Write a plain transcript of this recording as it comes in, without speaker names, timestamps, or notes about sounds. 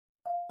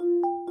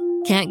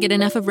Can't get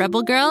enough of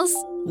Rebel Girls?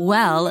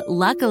 Well,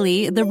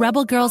 luckily, the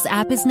Rebel Girls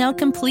app is now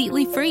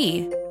completely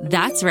free.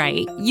 That's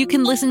right. You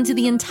can listen to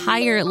the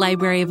entire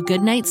library of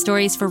goodnight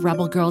stories for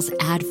Rebel Girls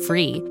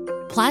ad-free.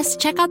 Plus,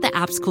 check out the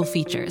app's cool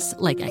features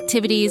like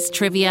activities,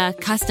 trivia,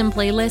 custom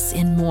playlists,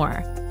 and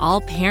more.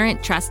 All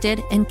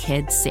parent-trusted and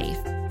kids-safe.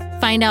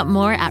 Find out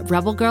more at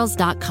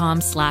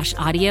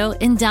rebelgirls.com/audio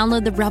and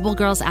download the Rebel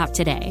Girls app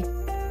today.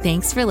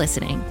 Thanks for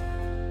listening.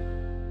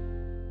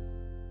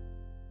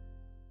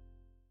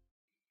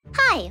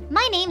 Hi,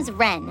 my name's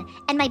Ren,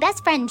 and my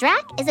best friend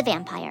Drac is a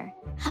vampire.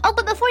 Oh,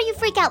 but before you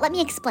freak out, let me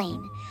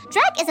explain.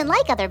 Drac isn't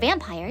like other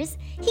vampires.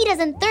 He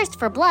doesn't thirst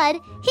for blood,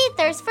 he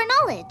thirsts for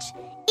knowledge.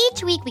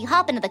 Each week we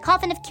hop into the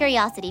coffin of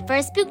curiosity for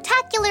a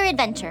spooktacular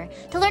adventure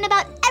to learn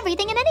about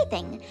everything and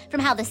anything,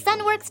 from how the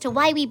sun works to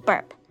why we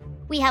burp.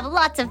 We have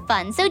lots of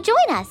fun, so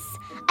join us.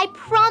 I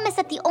promise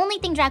that the only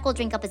thing Drac will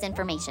drink up is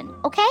information,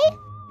 okay?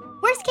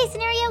 Worst case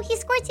scenario, he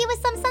squirts you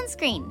with some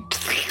sunscreen.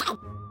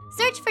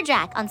 Search for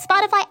Drac on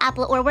Spotify,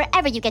 Apple, or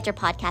wherever you get your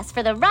podcasts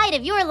for the ride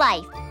of your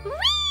life. Whee!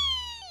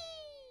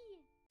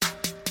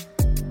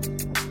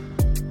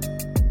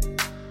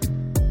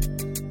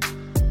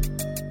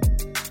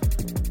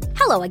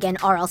 Hello again,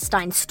 R.L.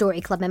 Stine Story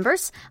Club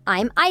members.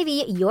 I'm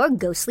Ivy, your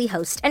ghostly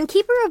host and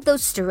keeper of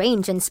those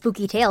strange and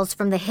spooky tales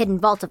from the hidden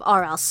vault of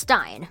R.L.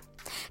 Stine.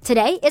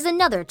 Today is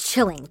another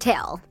chilling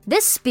tale.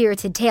 This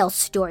spirited tale,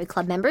 Story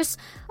Club members,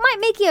 might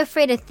make you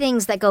afraid of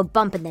things that go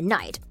bump in the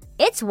night.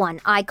 It's one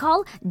I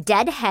call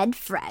Deadhead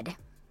Fred.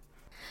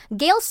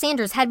 Gail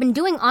Sanders had been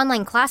doing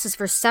online classes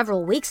for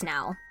several weeks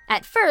now.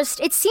 At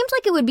first, it seemed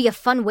like it would be a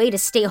fun way to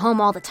stay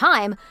home all the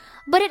time,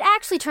 but it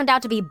actually turned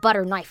out to be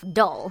butter knife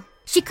dull.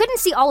 She couldn't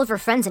see all of her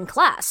friends in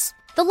class.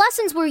 The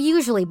lessons were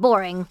usually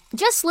boring,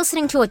 just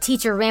listening to a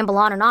teacher ramble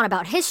on and on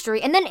about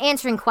history and then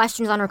answering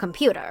questions on her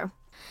computer.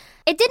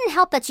 It didn't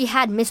help that she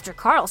had Mr.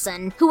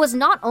 Carlson, who was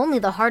not only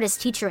the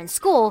hardest teacher in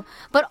school,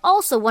 but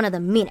also one of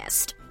the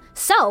meanest.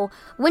 So,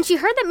 when she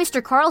heard that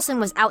Mr. Carlson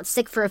was out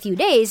sick for a few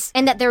days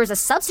and that there was a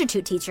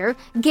substitute teacher,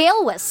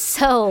 Gail was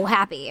so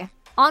happy.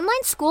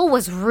 Online school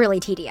was really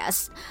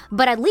tedious,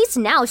 but at least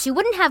now she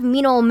wouldn't have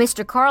mean old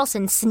Mr.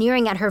 Carlson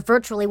sneering at her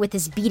virtually with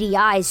his beady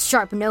eyes,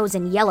 sharp nose,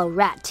 and yellow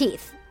rat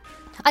teeth.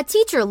 A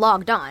teacher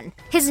logged on.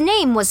 His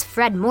name was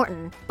Fred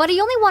Morton, but he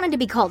only wanted to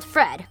be called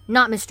Fred,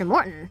 not Mr.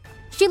 Morton.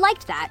 She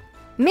liked that.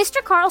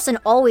 Mr. Carlson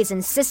always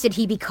insisted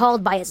he be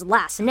called by his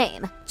last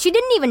name. She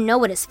didn't even know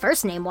what his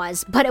first name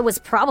was, but it was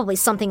probably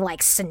something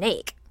like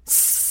Snake.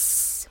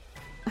 Sss.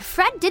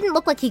 Fred didn't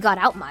look like he got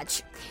out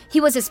much. He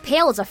was as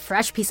pale as a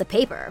fresh piece of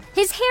paper.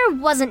 His hair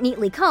wasn't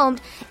neatly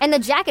combed, and the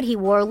jacket he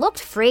wore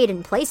looked frayed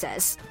in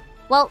places.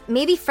 Well,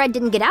 maybe Fred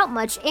didn't get out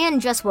much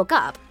and just woke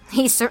up.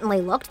 He certainly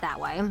looked that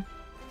way.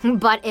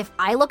 But if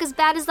I look as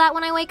bad as that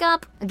when I wake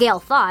up, Gail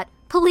thought,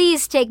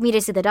 please take me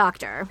to see the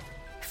doctor.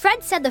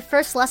 Fred said the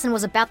first lesson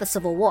was about the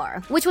Civil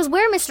War, which was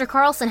where Mr.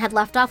 Carlson had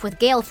left off with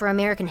Gail for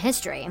American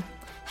history.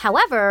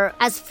 However,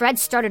 as Fred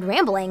started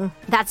rambling,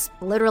 that's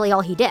literally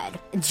all he did,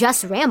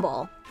 just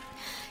ramble.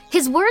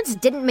 His words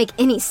didn't make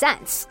any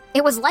sense.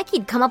 It was like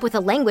he'd come up with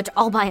a language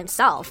all by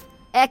himself.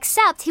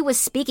 Except he was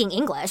speaking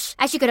English,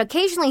 as you could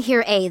occasionally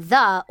hear a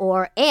the,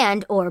 or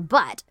and, or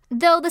but,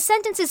 though the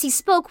sentences he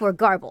spoke were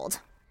garbled.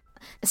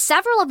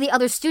 Several of the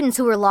other students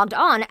who were logged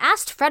on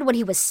asked Fred what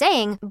he was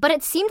saying, but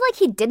it seemed like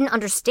he didn't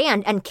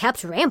understand and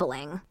kept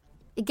rambling.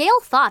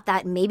 Gail thought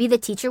that maybe the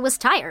teacher was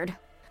tired.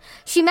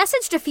 She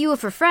messaged a few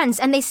of her friends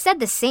and they said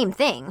the same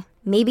thing.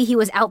 Maybe he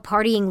was out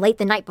partying late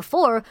the night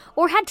before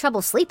or had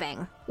trouble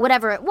sleeping.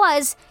 Whatever it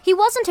was, he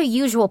wasn't a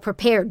usual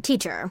prepared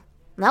teacher.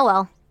 Oh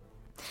well.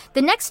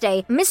 The next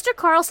day, Mr.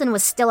 Carlson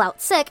was still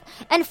out sick,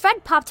 and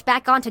Fred popped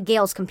back onto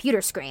Gail's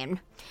computer screen.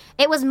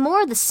 It was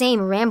more the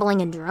same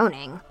rambling and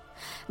droning.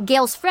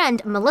 Gail's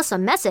friend, Melissa,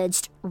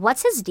 messaged,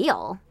 "What's his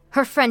deal?"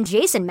 Her friend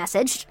Jason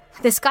messaged,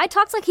 "This guy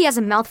talks like he has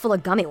a mouthful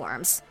of gummy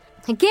worms."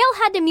 Gail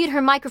had to mute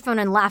her microphone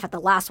and laugh at the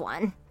last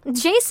one.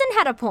 Jason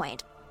had a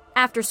point.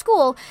 After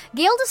school,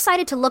 Gail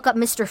decided to look up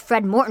Mr.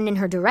 Fred Morton in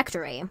her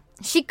directory.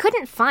 She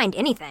couldn't find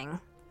anything.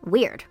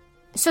 Weird.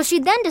 So she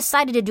then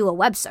decided to do a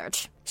web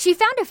search. She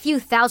found a few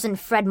thousand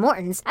Fred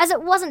Mortons, as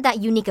it wasn't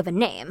that unique of a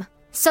name.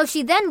 So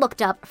she then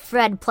looked up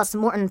Fred plus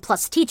Morton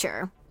plus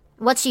teacher.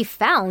 What she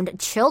found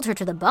chilled her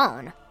to the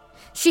bone.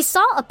 She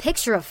saw a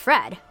picture of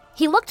Fred.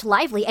 He looked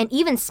lively and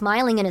even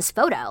smiling in his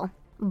photo.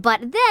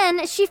 But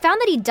then she found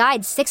that he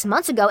died 6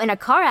 months ago in a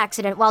car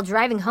accident while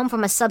driving home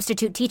from a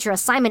substitute teacher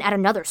assignment at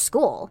another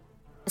school.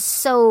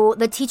 So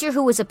the teacher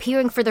who was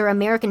appearing for their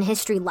American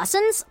history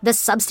lessons, the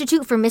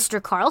substitute for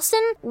Mr.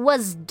 Carlson,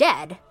 was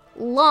dead.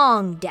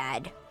 Long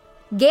dead.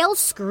 Gail's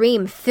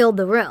scream filled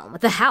the room,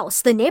 the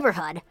house, the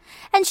neighborhood,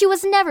 and she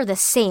was never the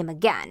same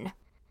again.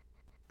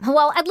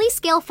 Well, at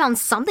least Gail found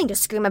something to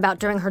scream about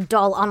during her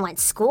dull online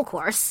school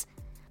course.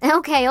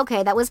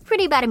 Okay, that was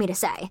pretty bad of me to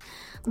say.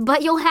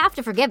 But you'll have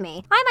to forgive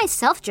me. I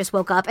myself just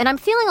woke up and I'm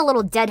feeling a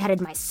little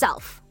deadheaded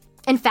myself.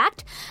 In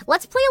fact,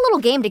 let's play a little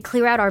game to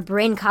clear out our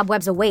brain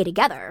cobwebs away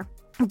together.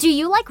 Do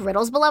you like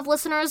riddles, beloved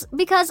listeners?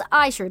 Because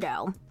I sure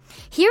do.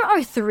 Here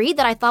are 3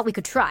 that I thought we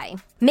could try.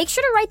 Make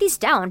sure to write these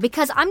down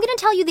because I'm going to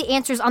tell you the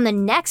answers on the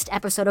next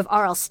episode of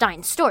R.L.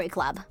 Stine Story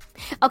Club.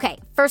 Okay,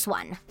 first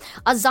one.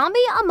 A zombie,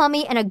 a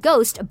mummy, and a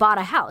ghost bought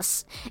a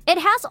house. It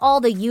has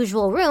all the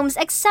usual rooms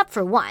except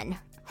for one.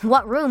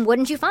 What room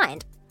wouldn't you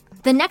find?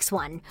 The next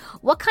one.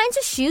 What kinds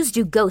of shoes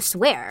do ghosts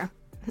wear?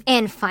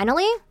 And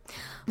finally,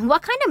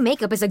 what kind of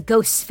makeup is a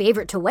ghost's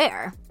favorite to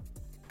wear?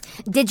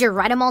 Did you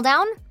write them all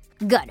down?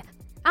 Good.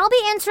 I'll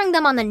be answering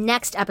them on the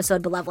next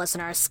episode, beloved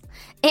listeners.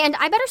 And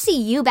I better see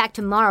you back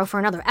tomorrow for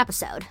another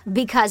episode,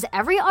 because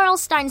every R.L.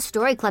 Stine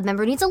Story Club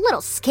member needs a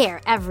little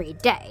scare every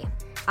day.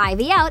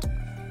 Ivy out.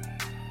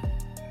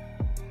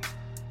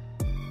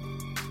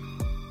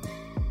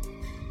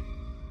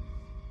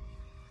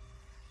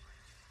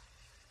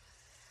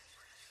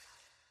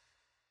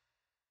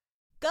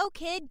 Go,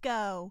 kid,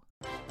 go.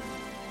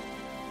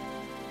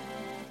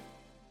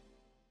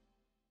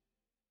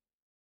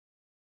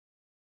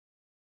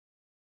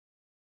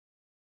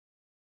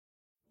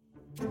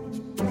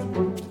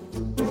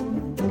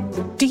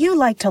 Do you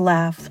like to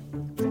laugh?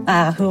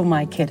 Who am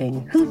I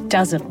kidding? Who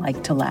doesn't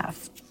like to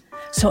laugh?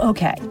 So,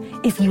 okay,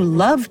 if you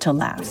love to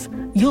laugh,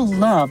 you'll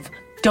love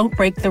Don't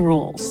Break the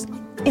Rules.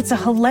 It's a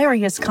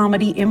hilarious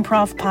comedy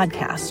improv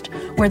podcast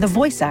where the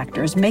voice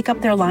actors make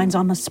up their lines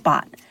on the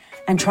spot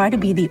and try to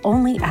be the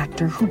only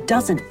actor who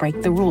doesn't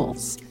break the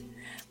rules.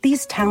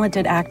 These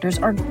talented actors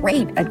are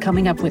great at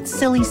coming up with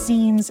silly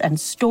scenes and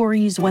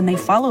stories when they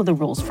follow the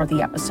rules for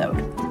the episode.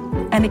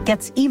 And it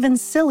gets even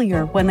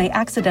sillier when they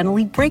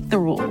accidentally break the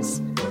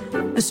rules.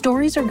 The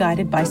stories are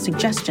guided by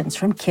suggestions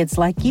from kids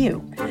like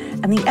you,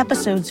 and the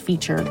episodes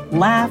feature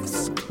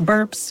laughs,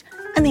 burps,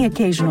 and the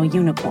occasional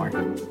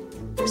unicorn.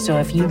 So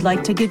if you'd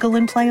like to giggle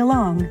and play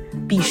along,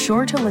 be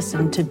sure to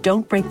listen to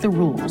Don't Break the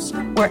Rules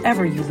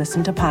wherever you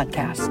listen to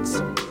podcasts.